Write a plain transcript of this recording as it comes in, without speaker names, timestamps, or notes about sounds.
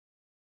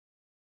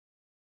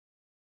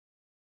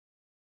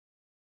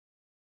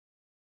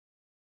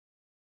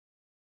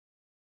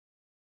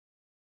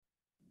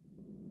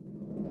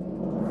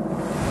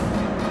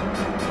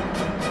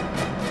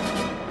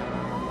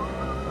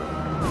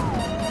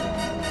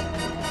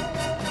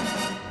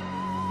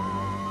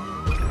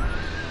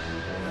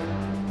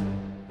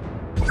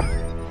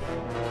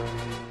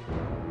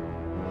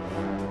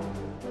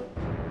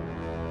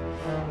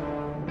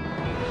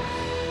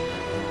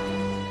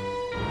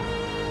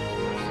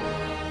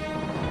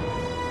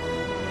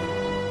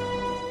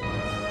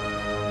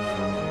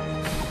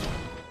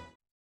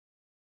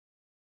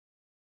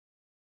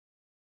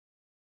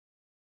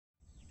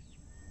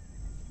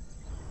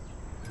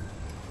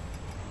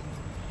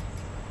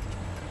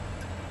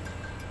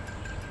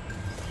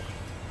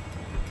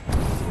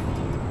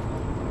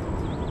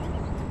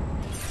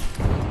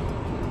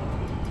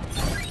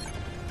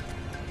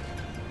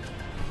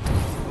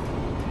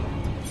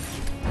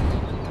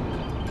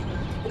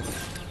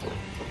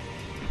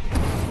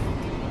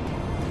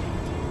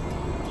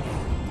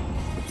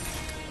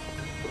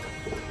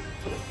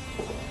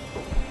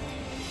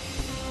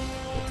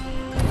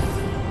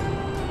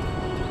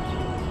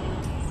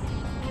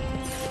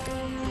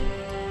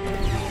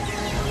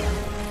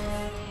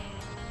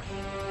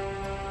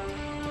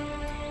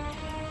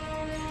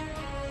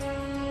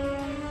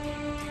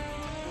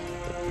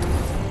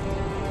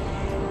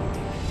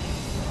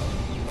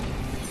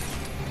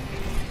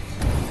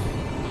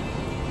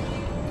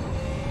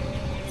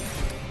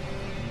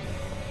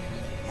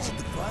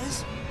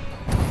was?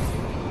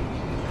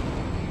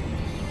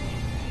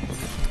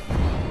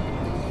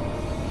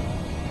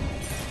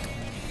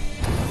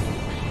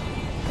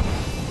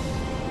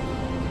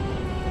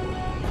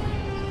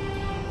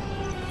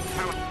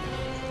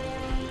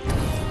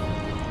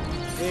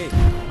 Hey,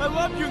 I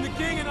love you and the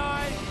king and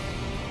I.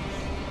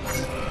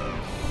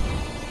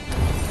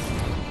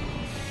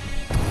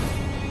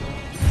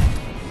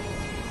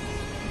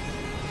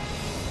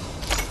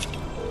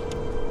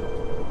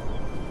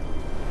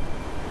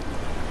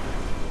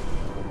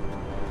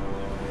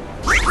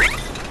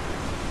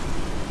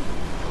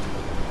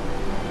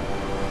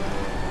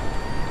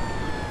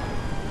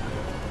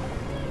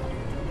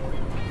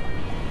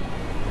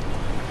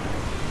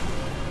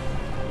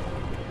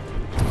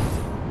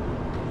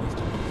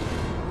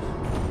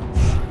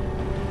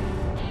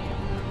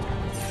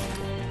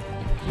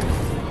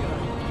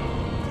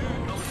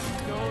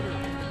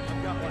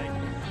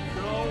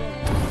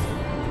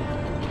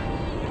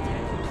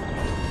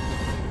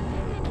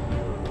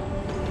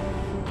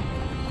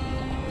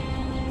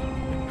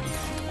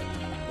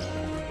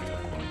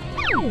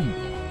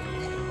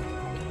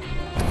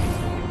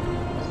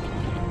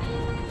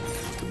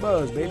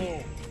 Buzz,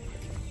 baby.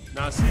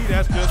 Now see,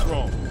 that's just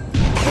wrong.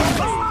 Dig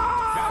those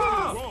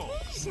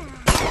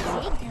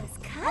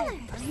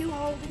colors. Are you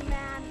holding,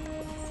 man?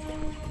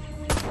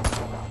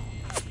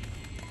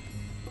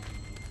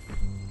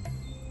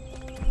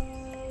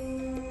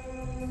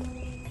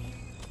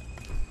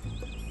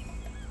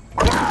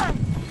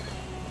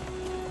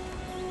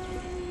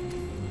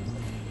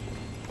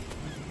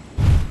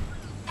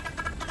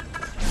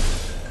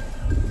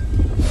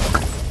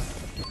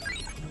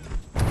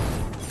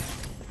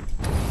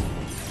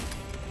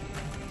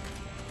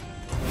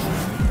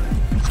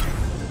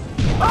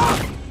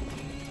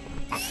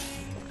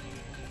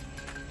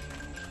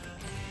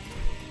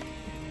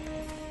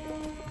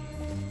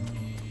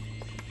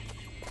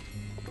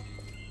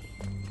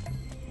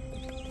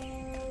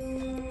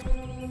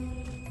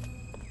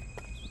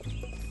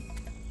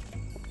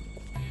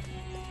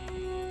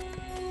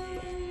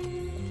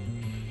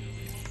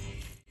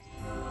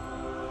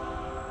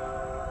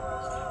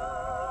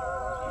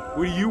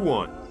 What do you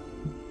want?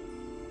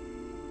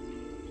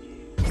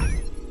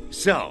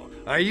 So,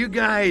 are you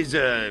guys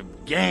a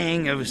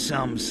gang of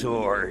some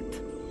sort?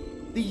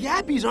 The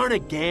Yappies aren't a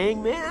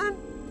gang, man.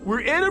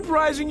 We're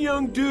enterprising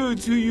young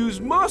dudes who use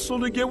muscle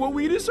to get what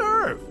we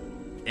deserve.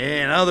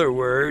 In other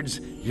words,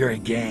 you're a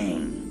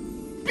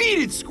gang. Beat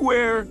it,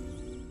 Square!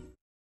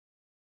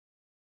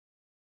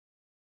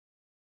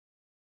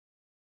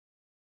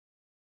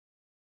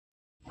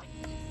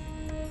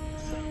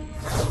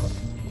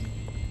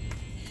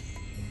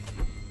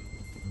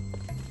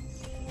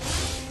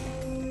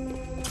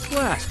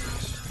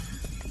 Blasters.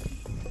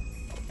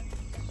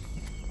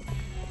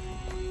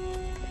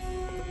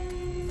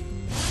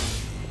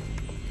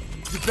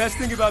 The best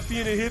thing about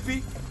being a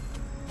hippie?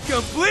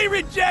 Complete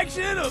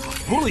rejection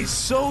of bullies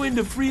so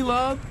into free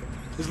love.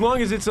 As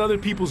long as it's other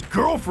people's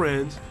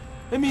girlfriends.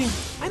 I mean,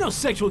 I know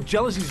sexual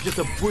jealousy is just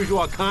a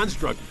bourgeois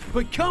construct,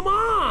 but come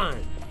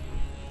on!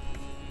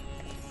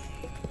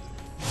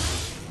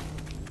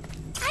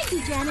 I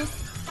do, Janice.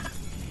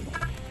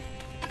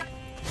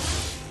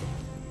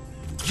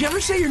 Did you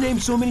ever say your name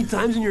so many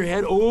times in your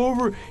head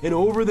over and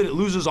over that it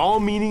loses all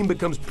meaning and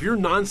becomes pure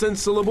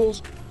nonsense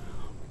syllables?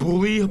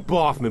 Bully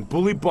Boffman,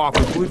 Bully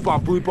Boffman, Bully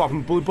Boff, Bully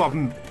Boffman, Bully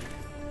Boffman.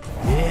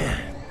 Yeah.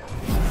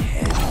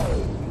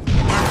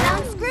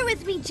 Don't screw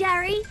with me,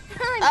 Jerry.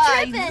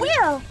 I'm tripping. I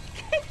will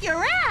kick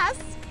your ass.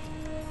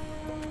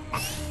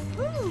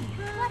 Ooh,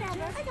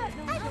 whatever. I got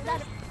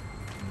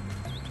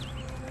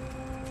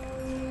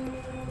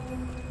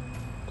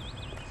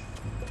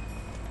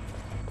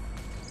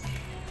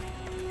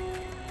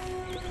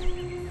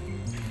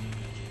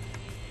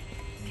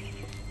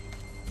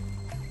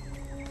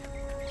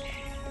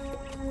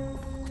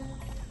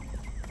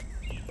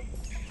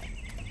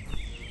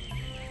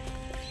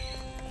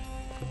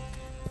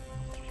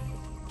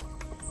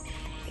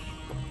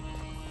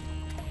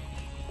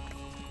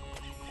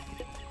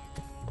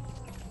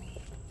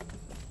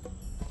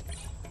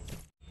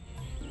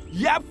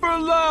Yap for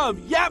love,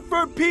 yap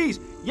for peace.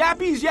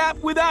 Yappies yap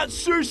without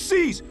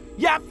surcease.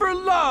 Yap for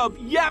love,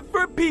 yap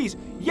for peace.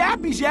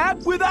 Yappies yap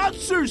without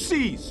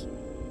surcease.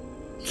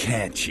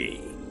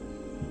 Catchy.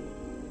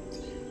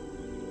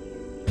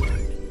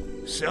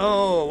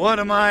 So, what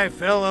have my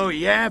fellow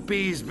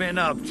Yappies been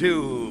up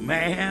to,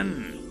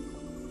 man?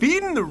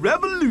 Feeding the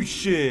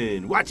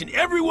revolution, watching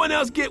everyone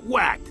else get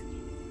whacked.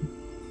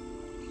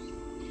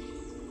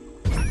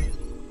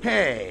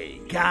 Hey,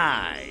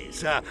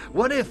 guys,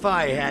 what if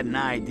I had an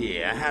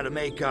idea how to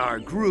make our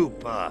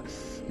group,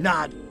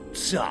 not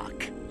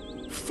suck?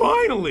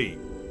 Finally!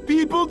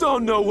 People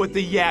don't know what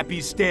the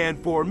Yappies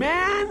stand for,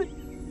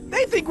 man!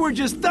 They think we're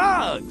just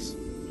thugs!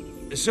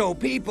 So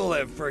people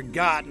have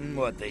forgotten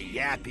what the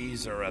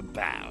Yappies are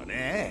about,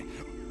 eh?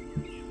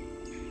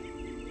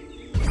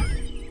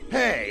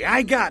 Hey,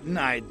 I got an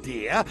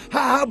idea.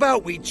 How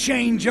about we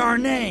change our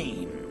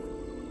name?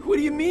 What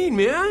do you mean,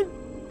 man?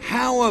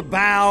 How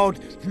about,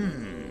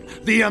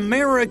 the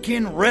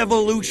American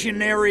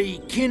Revolutionary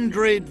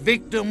Kindred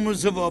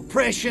Victims of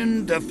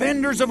Oppression,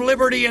 Defenders of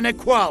Liberty and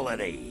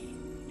Equality.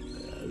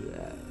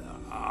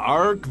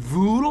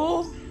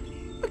 Arkvoodle?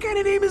 What kind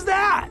of name is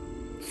that?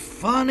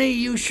 Funny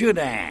you should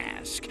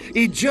ask.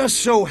 It just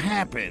so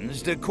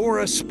happens to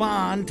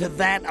correspond to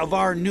that of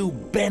our new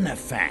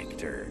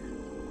benefactor.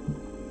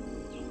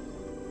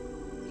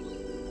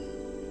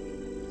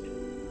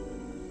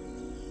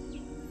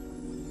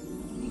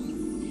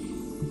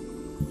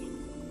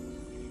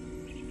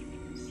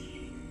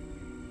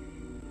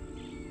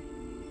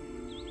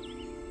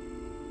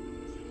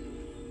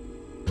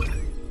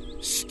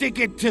 Stick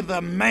it to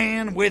the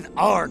man with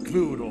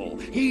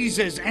Arkvoodle. He's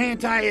as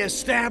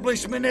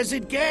anti-establishment as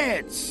it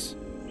gets.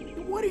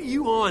 What are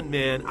you on,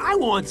 man? I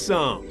want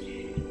some.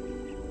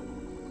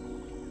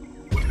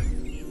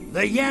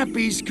 The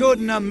Yappies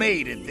couldn't have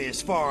made it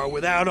this far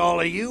without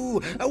all of you.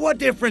 What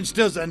difference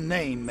does a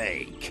name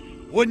make?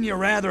 Wouldn't you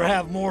rather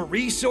have more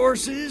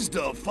resources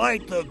to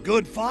fight the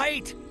good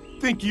fight?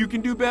 Think you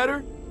can do better?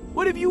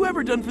 What have you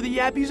ever done for the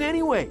Yappies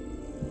anyway?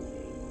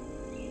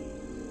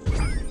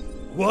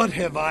 What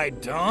have I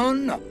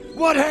done?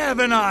 What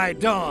haven't I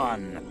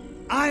done?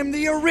 I'm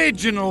the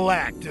original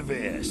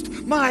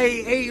activist. My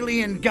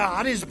alien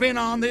god has been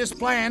on this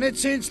planet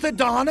since the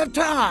dawn of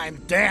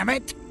time, damn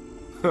it!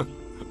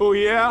 Oh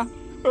yeah?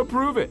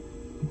 Prove it.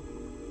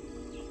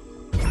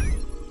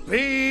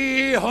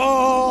 Behold!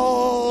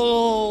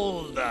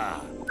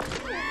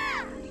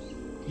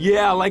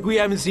 Yeah, like we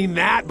haven't seen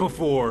that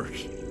before.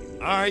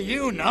 Are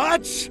you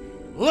nuts?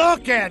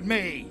 Look at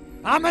me!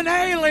 I'm an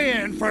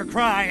alien, for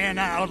crying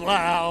out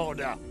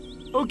loud!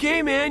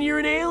 Okay, man, you're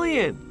an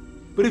alien.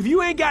 But if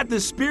you ain't got the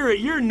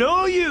spirit, you're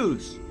no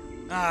use.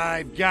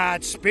 I've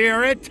got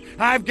spirit.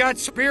 I've got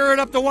spirit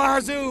up the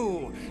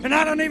wazoo. And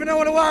I don't even know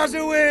what a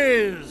wazoo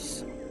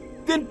is.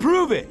 Then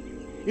prove it.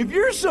 If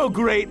you're so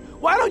great,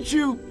 why don't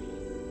you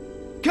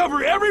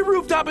cover every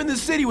rooftop in the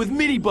city with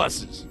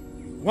minibuses?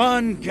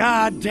 One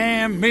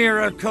goddamn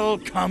miracle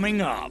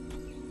coming up.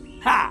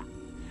 Ha!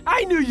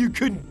 I knew you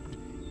couldn't.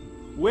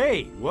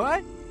 Wait,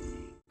 what?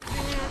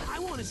 Man, I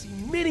want to see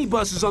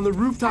minibuses on the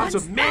rooftops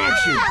of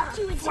mansions,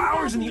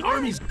 flowers in the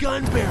Army's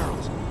gun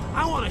barrels.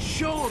 I want to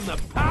show them the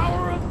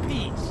power of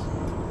peace.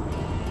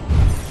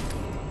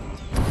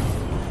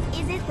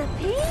 Is it the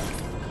pig?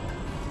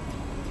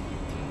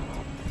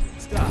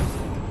 Stop.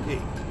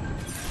 Hey.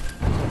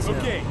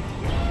 Okay.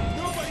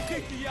 Nobody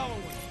take the yellow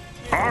one.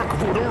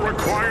 Arkvoodle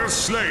requires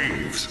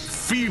slaves,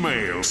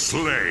 female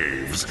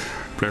slaves,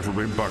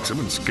 preferably buxom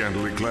and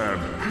scantily clad.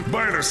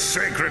 By the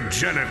sacred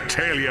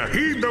genitalia,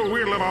 heed the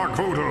will of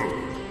Arkvoodle.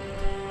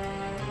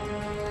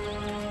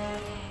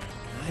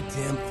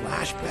 Goddamn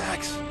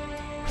flashbacks.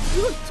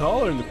 You look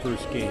taller in the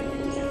first game. You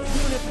don't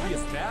have to be a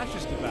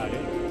fascist about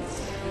it.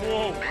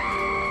 Whoa.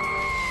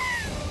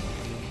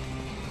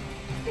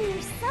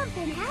 There's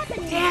something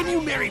happening. Damn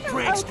you, merry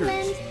pranksters!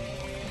 Oakland.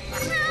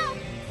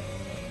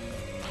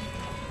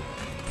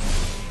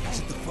 Is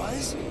it the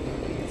fuzz?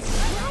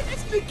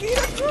 It's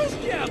Nikita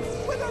Khrushchev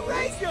with a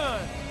ray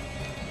gun!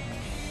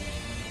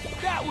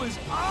 That was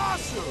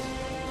awesome!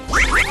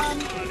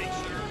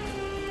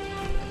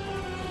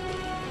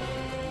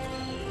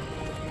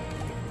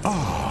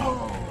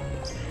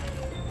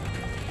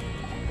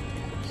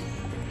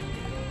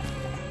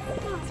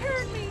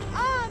 Turn me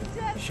on,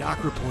 Dad.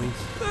 Chakra points.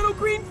 Little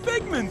green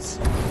figments!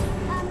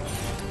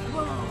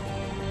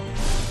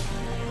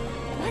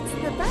 What's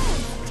the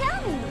buzz?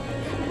 Tell me.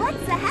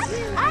 What's the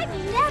happen? I've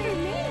never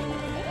made an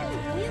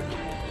alien.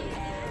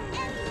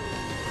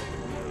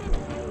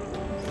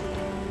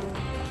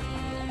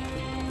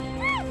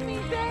 Help me,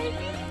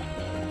 baby.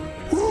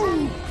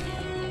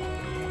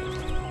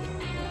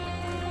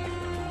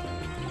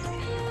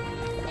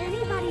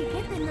 Anybody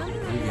get the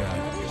number of your got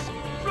it. brothers?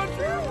 Run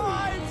for your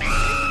lives!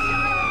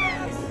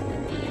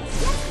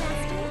 Yes,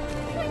 Master.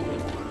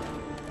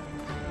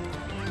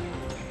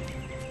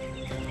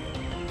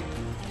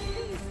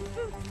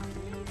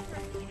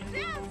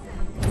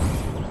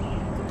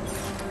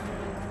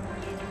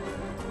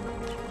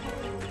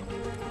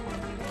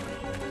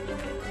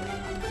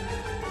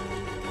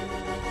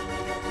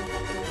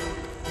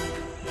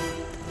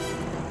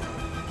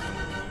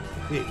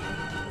 Hey,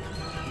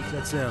 what's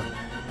that sound?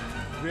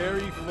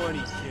 Very funny,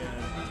 Ken.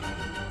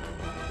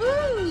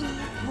 Ooh.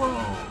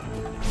 Whoa.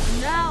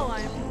 Now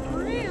I'm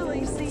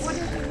really seeing. What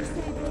did you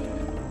say, baby?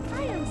 I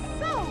am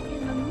so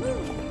in the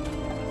mood.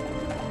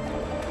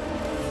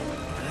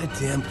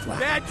 Goddamn flash.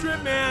 Bad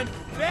trip, man!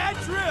 Bad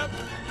trip!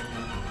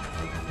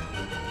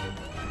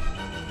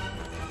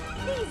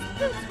 These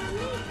boots were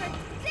made for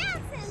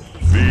dancing.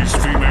 These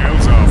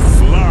females are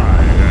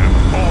fly and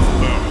off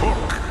the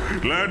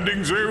hook.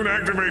 Landing zone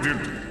activated.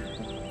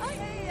 Hey,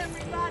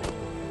 everybody.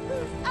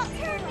 Oh,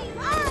 turn me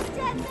on,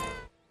 Dead Man.